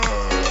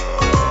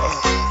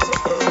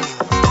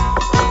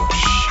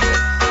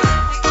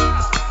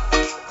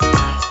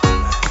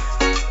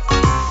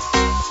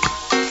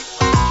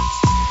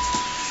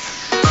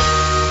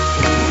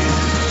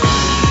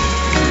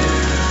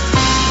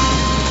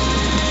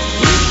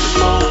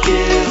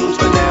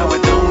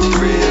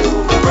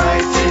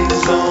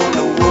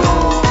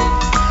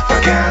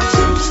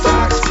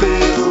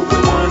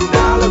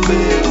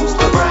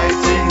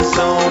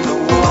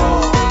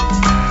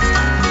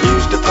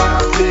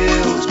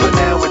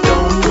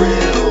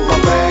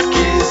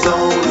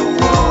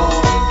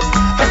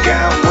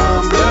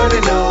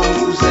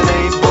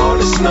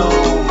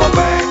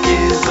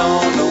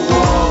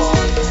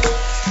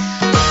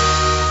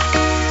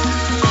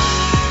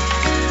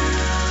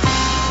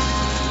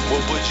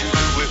What would you do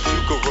if you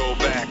could roll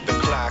back the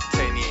clock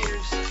 10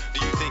 years?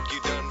 Do you think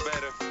you done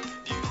better?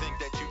 Do you think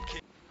that you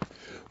can?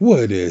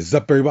 What is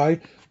up, everybody?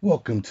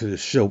 Welcome to the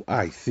show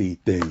I See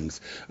Things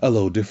a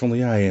Little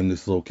Differently. I am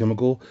this little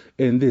chemical,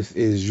 and this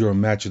is your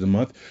match of the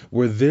month,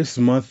 where this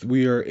month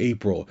we are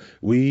April.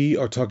 We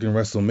are talking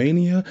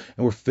WrestleMania,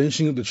 and we're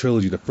finishing up the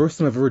trilogy. The first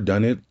time I've ever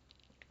done it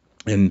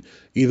in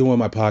either one of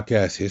my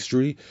podcast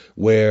history,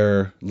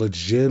 where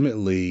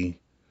legitimately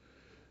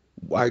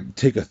I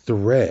take a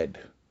thread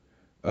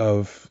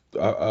of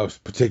a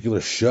particular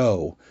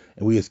show,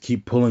 and we just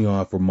keep pulling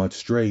on for months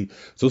straight.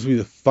 So this will be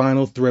the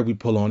final thread we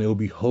pull on. It will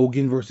be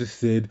Hogan versus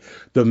Sid,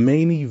 the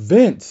main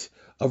event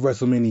of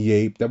WrestleMania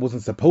 8. That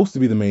wasn't supposed to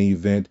be the main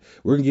event.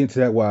 We're gonna get into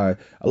that why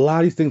a lot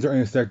of these things are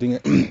intersecting.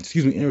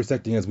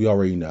 Intersecting as we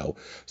already know.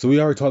 So we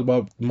already talked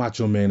about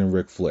Macho Man and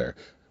Ric Flair.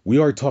 We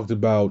already talked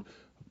about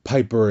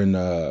Piper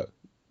and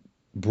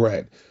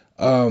Bret.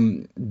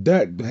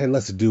 That had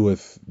less to do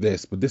with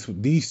this, but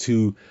these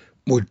two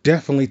were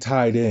definitely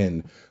tied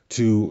in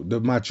to the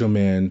Macho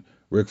Man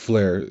Ric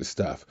Flair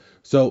stuff.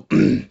 So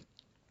the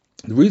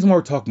reason why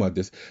we're talking about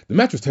this, the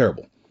match was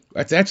terrible.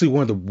 That's actually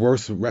one of the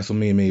worst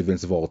WrestleMania main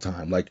events of all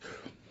time. Like,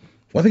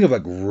 when I think of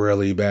like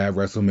really bad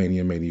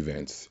WrestleMania main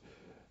events,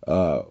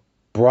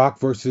 Brock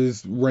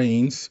versus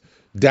Reigns,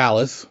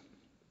 Dallas.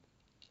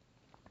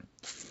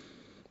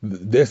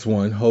 This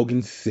one,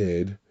 Hogan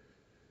Sid,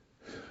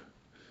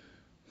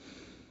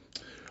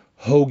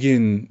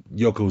 Hogan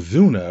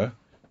Yokozuna,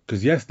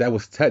 because yes, that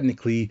was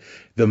technically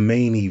the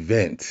main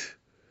event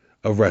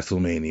of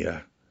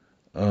WrestleMania.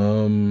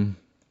 Um,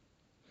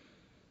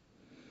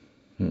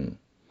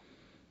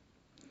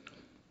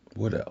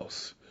 what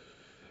else?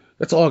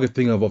 That's all I can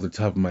think of off the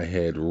top of my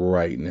head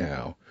right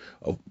now.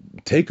 Oh,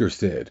 Taker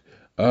said.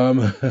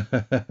 Um,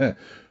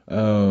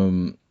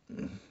 um,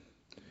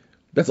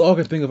 that's all I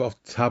can think of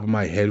off the top of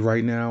my head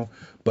right now.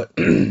 But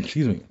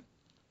excuse me.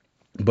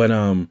 But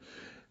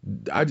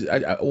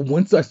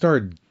once I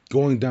started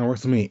going down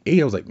WrestleMania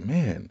 8, I was like,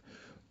 man,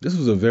 this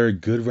was a very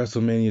good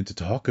WrestleMania to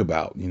talk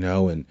about,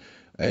 and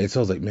so I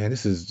was like, man,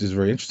 this is just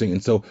very interesting.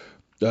 And so,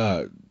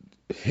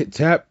 hit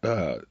tap,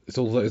 so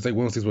it's like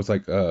one of those things where it's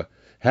like,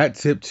 hat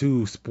tip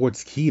to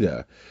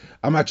Sportskeeda.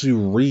 I'm actually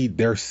read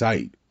their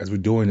site as we're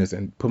doing this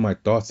and put my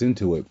thoughts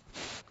into it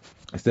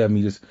instead of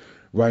me just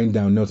writing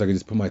down notes. I can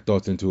just put my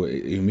thoughts into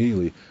it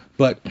immediately.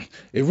 But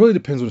it really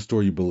depends on the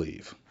story you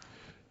believe.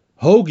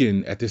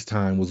 Hogan at this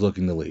time was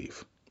looking to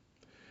leave,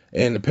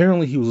 and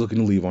apparently he was looking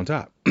to leave on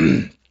top.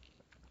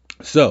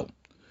 So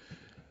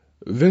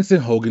Vince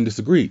and Hogan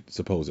disagreed,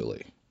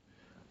 supposedly.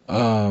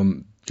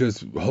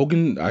 Because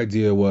Hogan's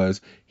idea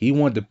was he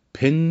wanted to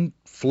pin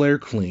Flair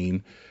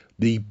clean,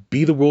 be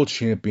the world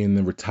champion,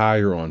 and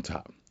retire on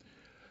top.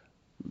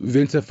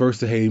 Vince at first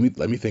said, hey,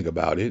 let me think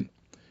about it.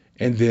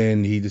 And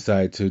then he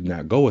decided to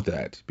not go with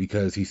that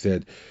because he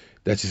said,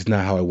 that's just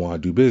not how I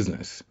want to do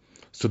business.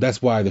 So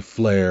that's why the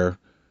Flair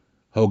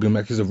Hogan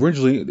match, because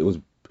originally it was,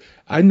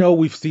 I know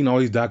we've seen all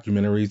these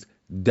documentaries,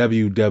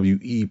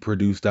 WWE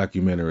produced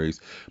documentaries,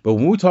 but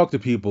when we talk to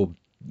people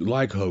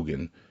like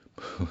Hogan,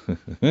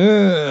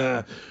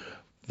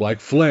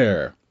 like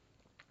Flair,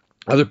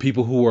 other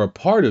people who were a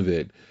part of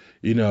it,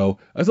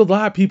 there's a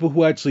lot of people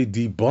who actually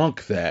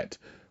debunk that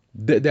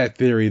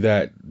theory,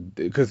 that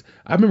because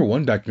I remember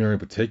one documentary in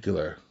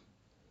particular.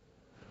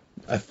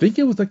 I think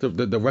it was like the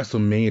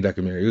WrestleMania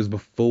documentary. It was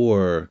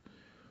before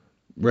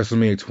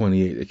WrestleMania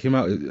 28. It came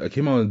out on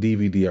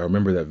DVD. I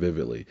remember that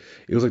vividly.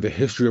 It was like the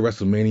history of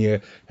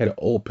WrestleMania. Had an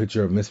old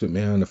picture of Vince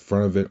McMahon on the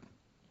front of it.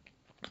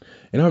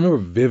 And I remember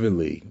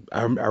vividly.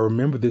 I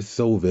remember this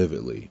so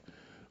vividly,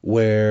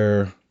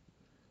 where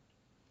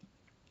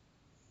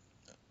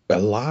a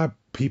lot of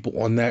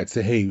people on that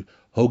say, hey,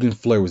 Hogan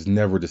Flair was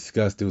never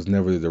discussed. It was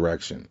never the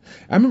direction.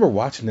 I remember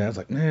watching that. I was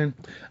like, man,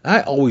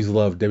 I always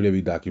loved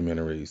WWE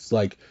documentaries.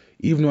 Like,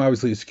 even though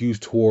obviously it's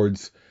skewed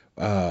towards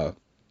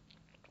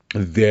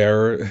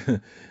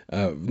their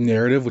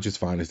narrative, which is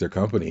fine, it's their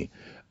company.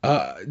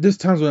 There's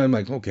times when I'm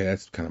like, okay,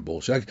 that's kind of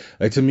bullshit.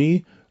 Like to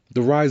me,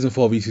 the Rise and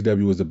Fall of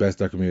ECW was the best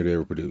documentary they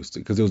ever produced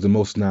because it was the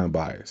most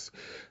non-biased.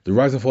 The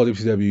Rise and Fall of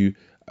ECW,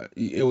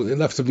 it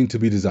left something to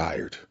be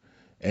desired,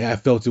 and I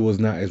felt it was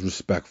not as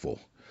respectful.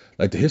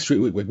 Like the history,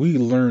 we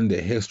learned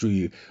the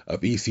history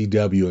of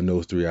ECW in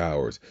those 3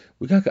 hours.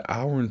 We got an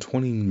hour and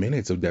 20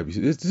 minutes of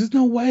WCW. There's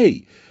no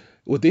way.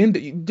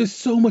 There's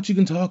so much you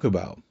can talk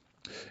about.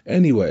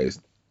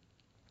 Anyways,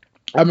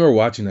 I remember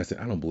watching that. I said,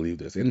 I don't believe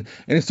this. And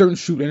in certain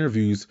shoot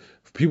interviews,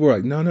 people were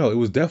like, no, it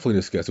was definitely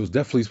discussed. It was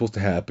definitely supposed to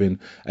happen.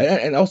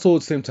 And also at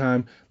the same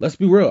time, let's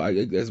be real.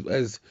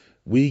 As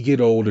we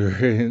get older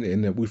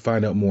and we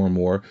find out more and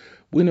more,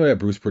 we know that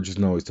Bruce Pritchard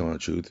isn't always telling the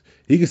truth.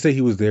 He can say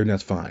he was there and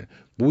that's fine.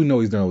 But we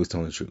know he's not always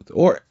telling the truth.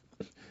 Or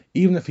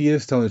even if he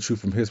is telling the truth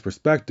from his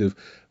perspective,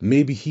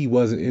 maybe he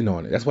wasn't in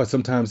on it. That's why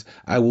sometimes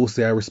I will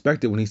say I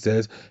respect it when he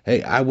says,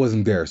 hey, I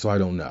wasn't there, so I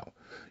don't know.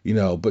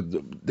 But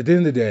at the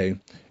end of the day,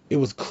 it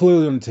was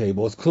clearly on the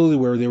table. It's clearly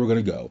where they were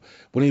going to go.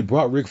 When he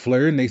brought Ric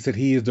Flair in, they said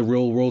he is the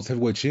real world's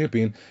heavyweight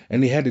champion,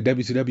 and they had the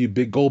WCW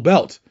big gold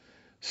belt.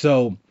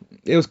 So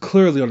it was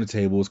clearly on the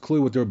table. It was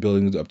clear what they were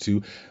building up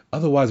to.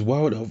 Otherwise,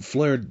 why would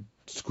Flair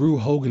screw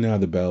Hogan out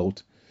of the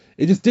belt?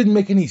 It just didn't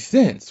make any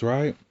sense,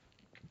 right?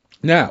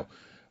 Now,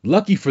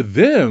 lucky for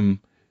them,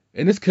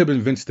 and this could have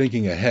been Vince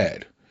thinking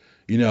ahead.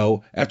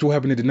 After what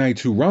happened at the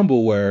 92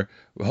 Rumble where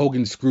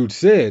Hogan screwed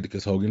Sid,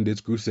 because Hogan did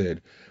screw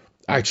Sid,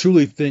 I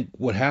truly think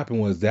what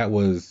happened was that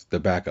was the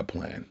backup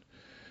plan.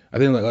 I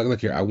think,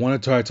 look here, I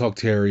want to try to talk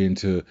Terry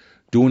into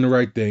doing the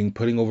right thing,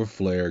 putting over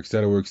Flair,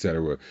 etc.,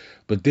 etc.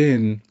 But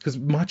then, because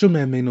Macho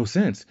Man made no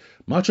sense.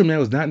 Macho Man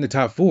was not in the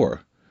top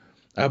four.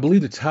 I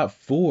believe the top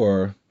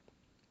four,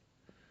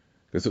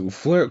 because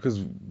Flair,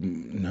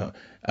 no,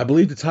 I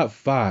believe the top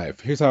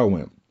five. Here's how it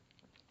went.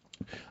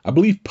 I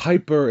believe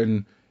Piper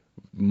and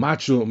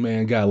Macho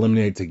Man got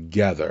eliminated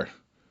together.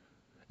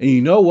 And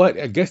you know what?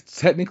 I guess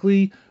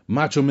technically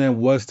Macho Man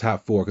was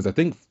top four, because I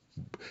think,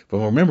 if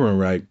I'm remembering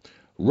right,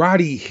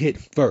 Roddy hit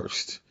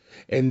first,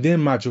 and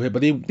then Macho hit,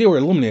 but they were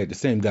eliminated at the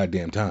same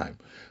goddamn time.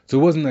 So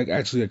it wasn't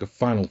actually like a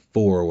final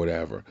four or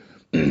whatever.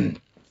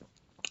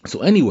 So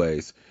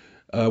anyways,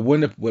 we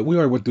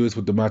already went through this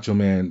with the Macho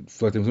Man thing,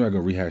 so we're not going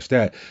to rehash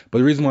that. But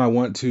the reason why I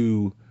want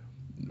to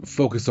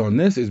focus on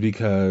this is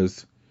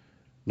because,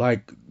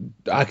 I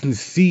can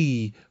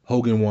see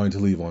Hogan wanting to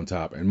leave on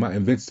top, and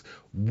Vince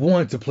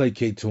wanted to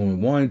placate to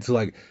him, wanted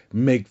to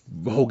make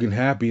Hogan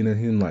happy, and then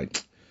him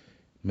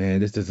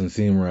man, this doesn't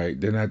seem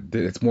right.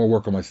 It's more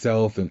work on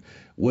myself, and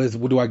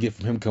what do I get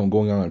from him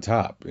going on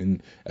top?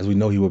 And as we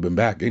know, he would have been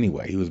back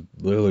anyway. He was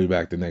literally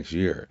back the next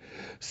year.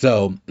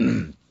 So,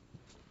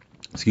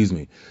 excuse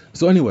me.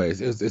 So,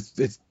 anyways,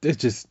 it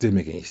just didn't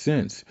make any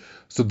sense.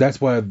 So that's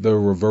why the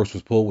reverse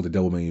was pulled with the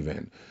double main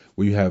event,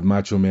 where you have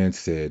Macho Man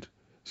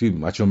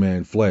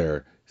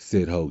Flair,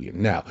 Sid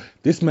Hogan. Now,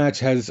 this match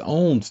has its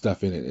own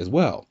stuff in it as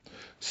well.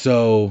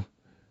 So,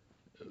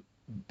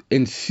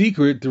 in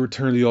secret, the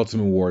return of the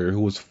Ultimate Warrior,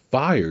 who was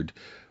fired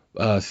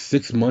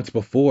 6 months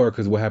before,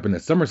 because what happened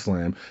at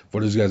SummerSlam, for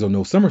those of you guys who don't know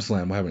what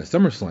happened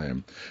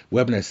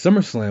at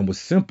SummerSlam was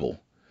simple.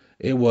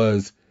 It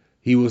was,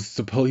 he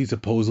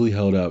supposedly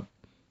held up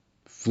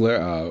Vince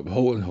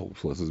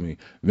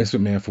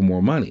McMahon for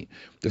more money.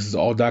 This is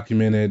all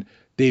documented.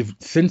 They've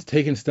since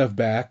taken stuff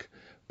back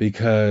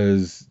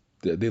because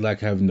they like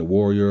having the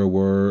Warrior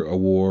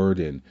Award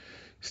and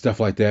stuff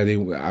like that. They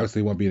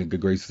obviously want to be in the good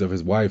graces of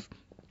his wife.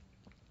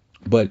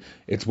 But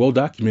it's well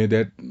documented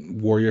that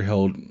Warrior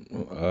held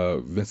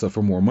Vince up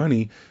for more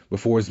money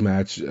before his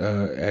match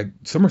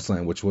at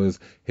SummerSlam, which was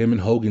him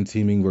and Hogan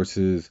teaming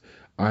versus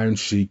Iron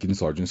Sheik and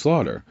Sergeant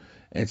Slaughter.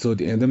 And so at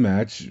the end of the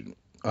match,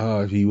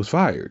 he was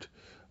fired.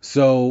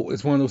 So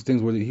it's one of those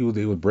things where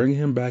they would bring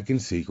him back in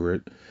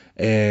secret,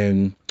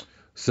 and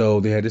so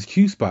they had this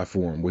Q spot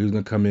for him where he was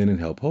going to come in and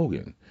help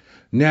Hogan.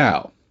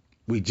 Now,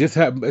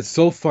 it's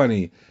so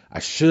funny. I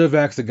should have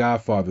asked the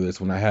Godfather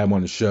this when I had him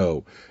on the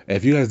show. And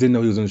if you guys didn't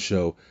know he was on the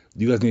show,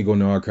 you guys need to go in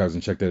the archives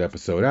and check that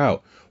episode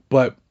out.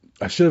 But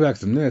I should have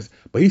asked him this.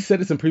 But he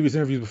said this in previous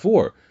interviews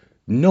before.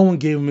 No one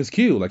gave him his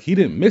cue. He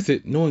didn't miss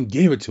it. No one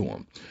gave it to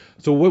him.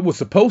 So what was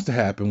supposed to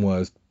happen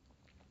was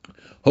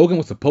Hogan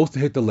was supposed to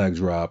hit the leg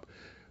drop.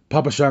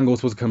 Papa Shango was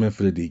supposed to come in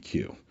for the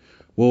DQ.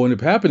 Well, what ended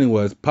up happening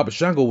was Papa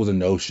Shango was a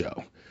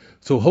no-show.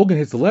 So Hogan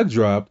hits the leg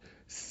drop,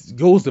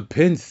 goes to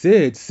pin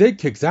Sid. Sid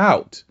kicks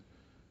out.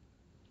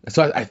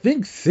 So I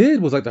think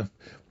Sid was if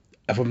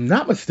I'm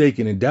not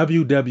mistaken, in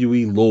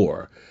WWE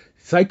lore,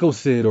 Psycho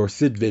Sid or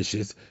Sid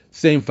Vicious,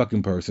 same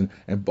fucking person.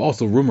 And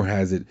also, rumor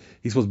has it,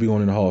 he's supposed to be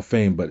going in the Hall of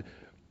Fame. But,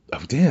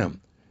 oh, damn.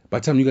 By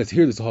the time you guys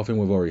hear this, the Hall of Fame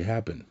will have already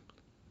happened.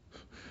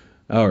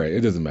 All right,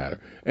 it doesn't matter.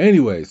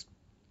 Anyways,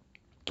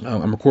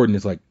 I'm recording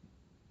this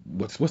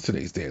what's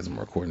today's day as I'm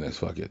recording this?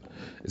 Fuck it.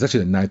 It's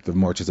actually the 9th of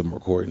March as I'm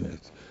recording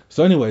this.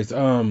 So anyways,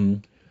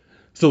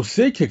 so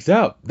Sid kicks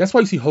out. That's why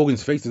you see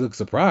Hogan's face. He looks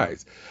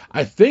surprised.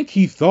 I think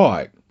he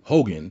thought,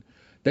 Hogan,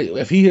 that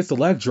if he hits the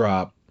leg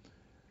drop,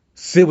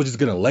 Sid was just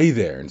going to lay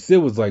there. And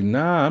Sid was like,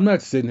 nah, I'm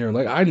not sitting here.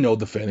 I know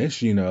the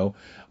finish,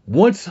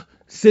 Once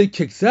Sid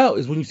kicks out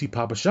is when you see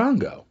Papa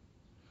Shango.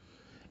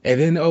 And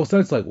then all of a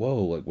sudden it's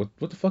whoa,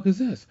 what the fuck is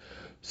this?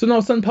 So now all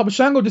of a sudden Papa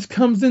Shango just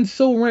comes in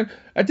so random.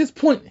 At this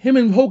point, him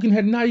and Hogan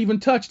had not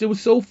even touched. It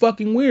was so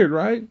fucking weird,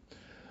 right?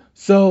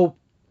 So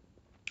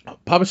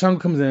Papa Shango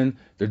comes in,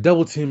 they're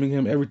double teaming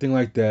him, everything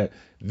like that.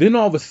 Then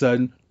all of a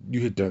sudden, you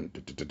hear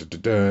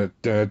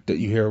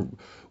you hear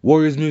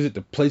Warriors music,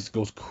 the place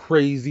goes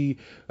crazy.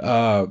 He's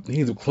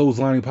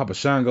clotheslining Papa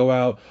Shango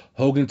out.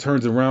 Hogan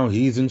turns around,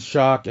 he's in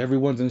shock,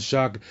 everyone's in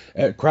shock,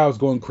 crowd's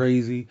going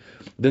crazy.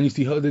 Then you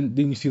see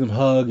them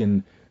hug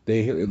and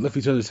they lift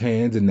each other's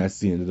hands, and that's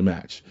the end of the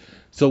match.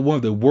 So one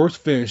of the worst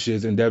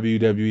finishes in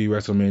WWE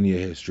WrestleMania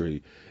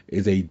history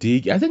is a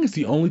DQ. I think it's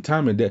the only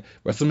time in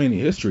WrestleMania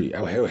history,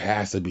 it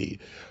has to be,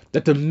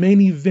 that the main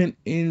event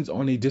ends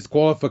on a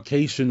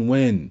disqualification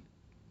win.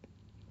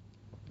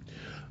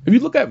 If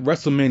you look at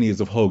WrestleManias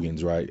of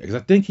Hogan's, right, because I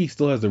think he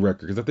still has the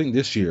record, because I think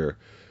this year,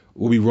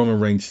 will be Roman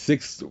Reigns'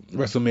 6th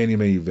WrestleMania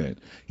main event.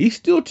 He's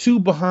still 2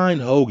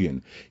 behind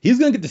Hogan. He's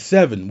going to get to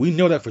 7. We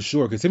know that for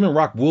sure because him and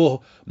Rock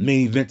will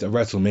main event at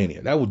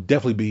WrestleMania. That will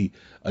definitely be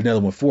another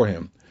one for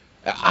him.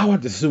 I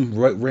would assume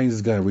Reigns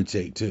is going to reach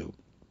 8 too.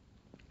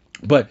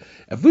 But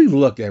if we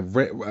look at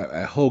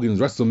Hogan's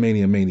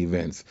WrestleMania main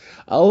events,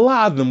 a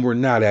lot of them were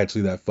not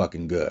actually that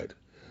fucking good.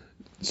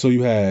 So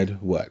you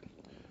had, what?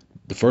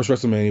 The first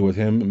WrestleMania with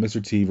him and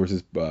Mr. T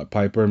versus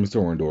Piper and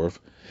Mr. Orndorff.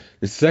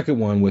 The second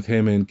one with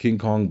him and King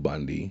Kong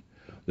Bundy.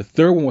 The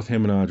third one with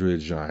him and Andre the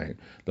Giant.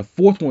 The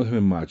fourth one with him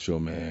and Macho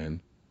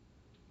Man.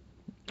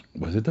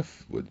 Was it the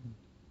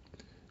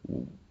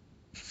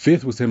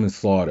fifth was him and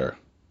Slaughter.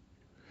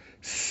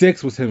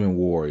 Sixth was him and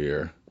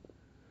Warrior.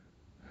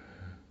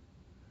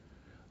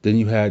 Then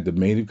you had the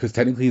main, because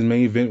technically his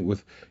main event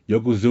with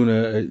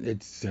Yokozuna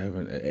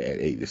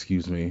at 8,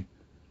 excuse me.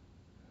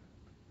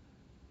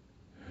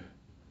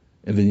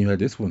 And then you had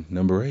this one,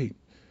 number 8.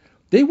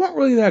 They weren't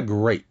really that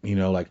great,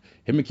 like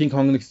him and King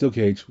Kong in the steel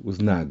cage was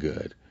not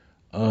good.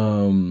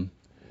 Him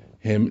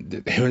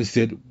and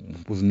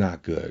Sid was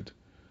not good.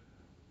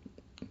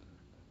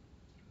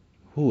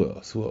 Who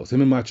else?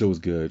 Him and Macho was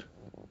good.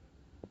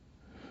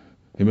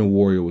 Him and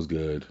Warrior was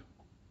good.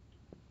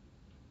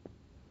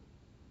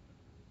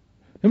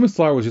 Him and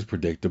Slaughter was just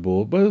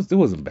predictable, but it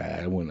wasn't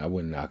bad. I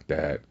wouldn't knock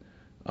that.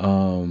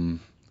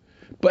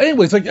 But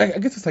anyways, like I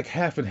guess it's like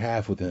half and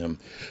half with him.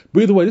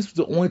 But either way, this was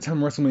the only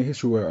time in WrestleMania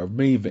history where a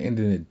main event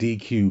ended in a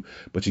DQ,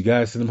 but you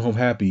guys sent him home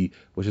happy,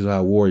 which is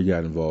how Warrior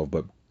got involved.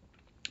 But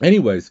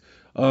anyways,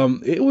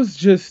 it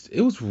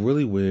was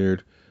really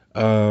weird.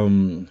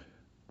 And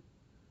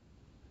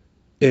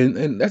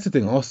that's the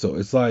thing also.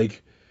 It's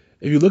like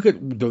if you look at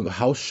the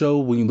house show,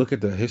 when you look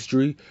at the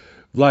history,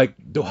 like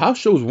the house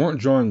shows weren't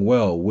drawing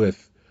well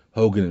with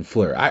Hogan and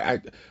Flair.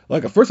 I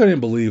like at first I didn't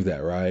believe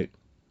that, right?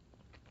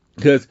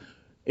 Because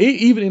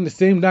even in the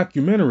same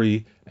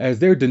documentary, as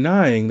they're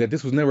denying that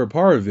this was never a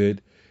part of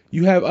it,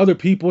 you have other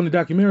people in the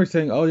documentary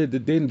saying, "Oh, they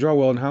didn't draw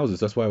well in houses.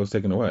 That's why it was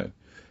taken away."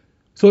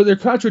 So they're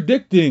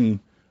contradicting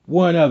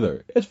one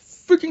another.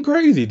 It's freaking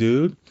crazy,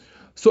 dude.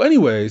 So,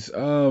 anyways,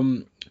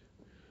 and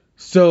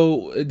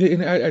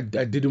I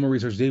did do my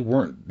research. They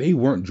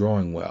weren't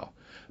drawing well,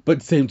 but at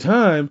the same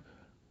time,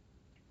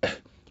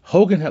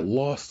 Hogan had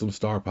lost some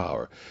star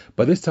power.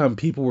 By this time,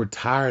 people were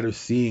tired of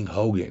seeing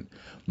Hogan.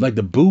 Like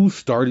the boos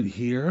started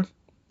here,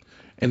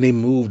 and they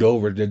moved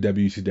over to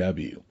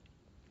WCW.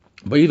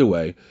 But either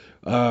way,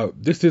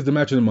 this is the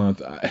match of the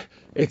month.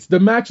 It's the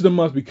match of the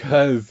month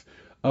because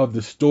of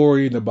the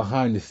story and the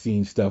behind the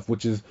scenes stuff,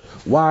 which is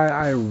why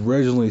I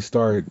originally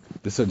started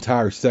this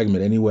entire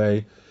segment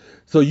anyway.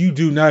 So you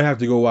do not have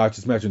to go watch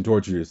this match and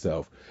torture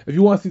yourself. If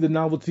you want to see the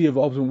novelty of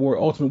Ultimate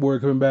Warrior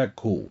coming back,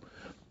 cool.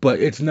 But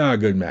it's not a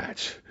good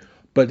match.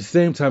 But at the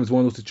same time, it's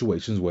one of those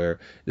situations where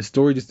the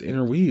story just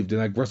interweaved. And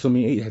like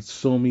WrestleMania 8 had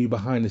so many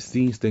behind the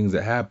scenes things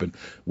that happened,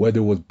 whether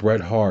it was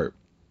Bret Hart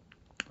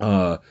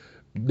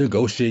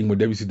negotiating with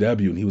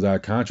WCW and he was out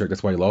of contract.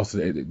 That's why he lost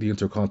the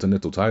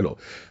Intercontinental title.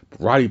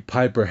 Roddy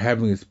Piper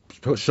having his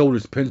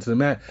shoulders pinned to the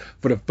mat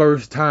for the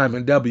first time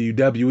in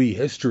WWE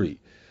history.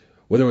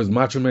 Whether it was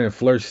Macho Man and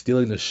Flair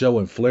stealing the show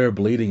and Flair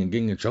bleeding and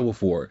getting in trouble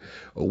for it,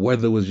 or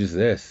whether it was just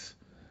this.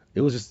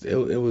 It was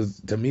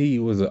to me, it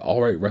was an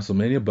alright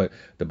WrestleMania, but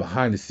the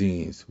behind the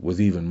scenes was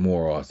even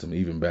more awesome,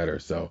 even better.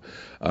 So,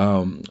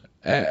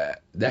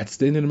 that's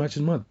the end of the match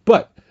of the month.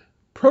 But,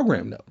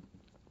 program though,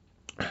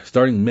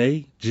 starting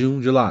May,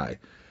 June, July.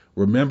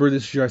 Remember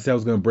this year I said I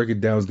was going to break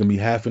it down. It's going to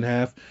be half and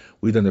half.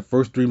 We've done the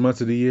first 3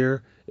 months of the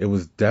year. It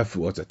was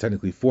it's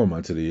technically 4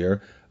 months of the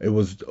year. It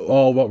was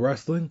all about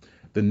wrestling.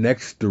 The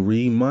next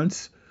 3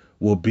 months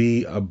will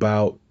be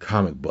about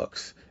comic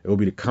books. It will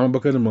be the comic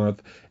book of the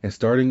month, and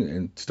starting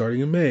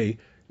in May,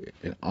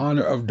 in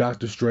honor of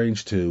Doctor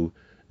Strange 2,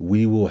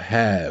 we will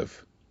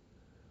have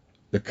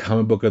the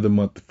comic book of the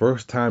month. The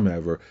first time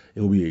ever,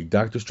 it will be a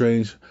Doctor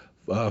Strange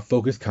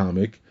focused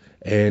comic,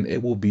 and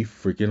it will be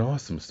freaking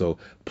awesome. So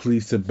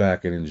please sit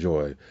back and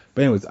enjoy.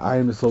 But anyways, I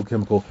am the Soul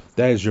Chemical.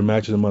 That is your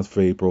match of the month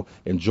for April.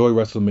 Enjoy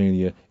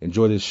WrestleMania.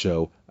 Enjoy this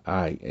show.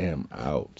 I am out.